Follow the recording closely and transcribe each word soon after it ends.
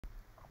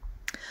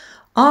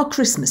Our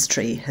Christmas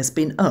tree has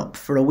been up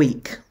for a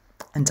week,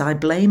 and I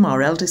blame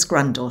our eldest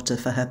granddaughter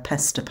for her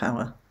pester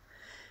power.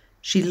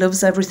 She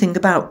loves everything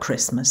about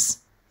Christmas,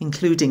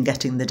 including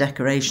getting the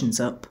decorations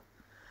up.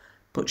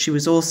 But she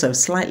was also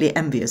slightly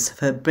envious of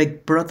her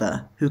big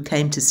brother, who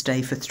came to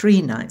stay for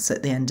 3 nights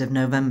at the end of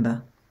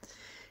November.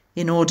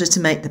 In order to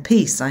make the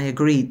peace, I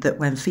agreed that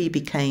when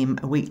Phoebe came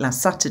a week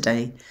last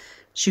Saturday,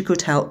 she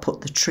could help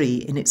put the tree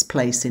in its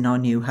place in our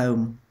new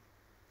home.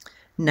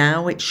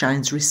 Now it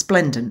shines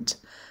resplendent,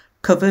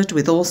 covered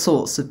with all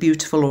sorts of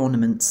beautiful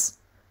ornaments,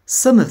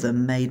 some of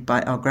them made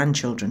by our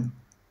grandchildren.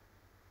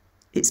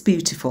 It's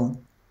beautiful,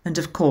 and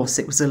of course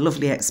it was a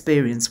lovely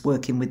experience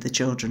working with the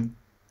children.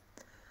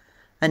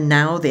 And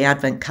now the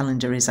Advent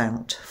calendar is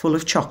out, full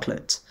of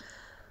chocolate.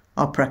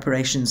 Our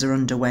preparations are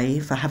underway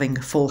for having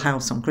a full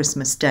house on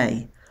Christmas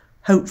Day,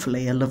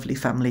 hopefully a lovely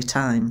family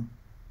time.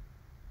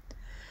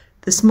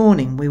 This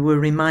morning we were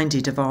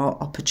reminded of our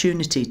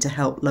opportunity to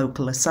help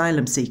local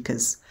asylum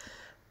seekers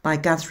by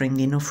gathering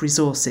enough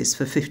resources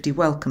for 50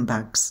 welcome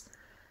bags,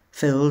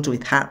 filled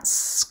with hats,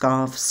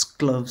 scarves,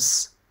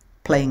 gloves,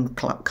 playing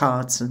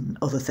cards and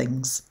other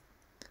things.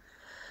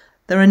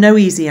 There are no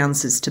easy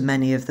answers to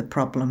many of the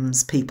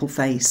problems people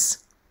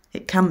face.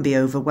 It can be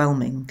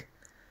overwhelming.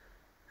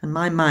 And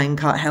my mind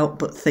can't help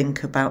but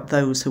think about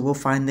those who will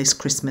find this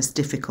Christmas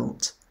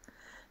difficult,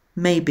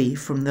 maybe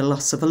from the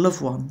loss of a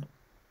loved one,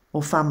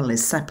 or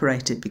families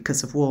separated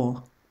because of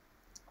war.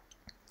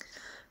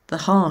 The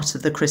heart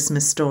of the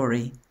Christmas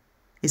story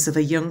is of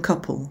a young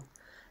couple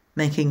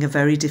making a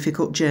very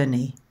difficult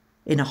journey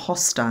in a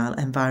hostile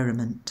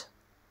environment.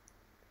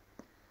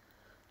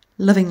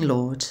 Loving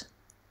Lord,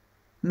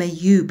 may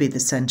you be the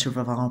centre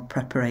of our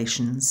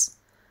preparations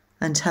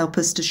and help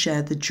us to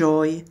share the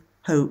joy,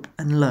 hope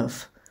and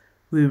love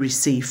we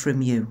receive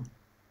from you.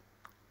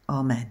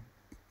 Amen.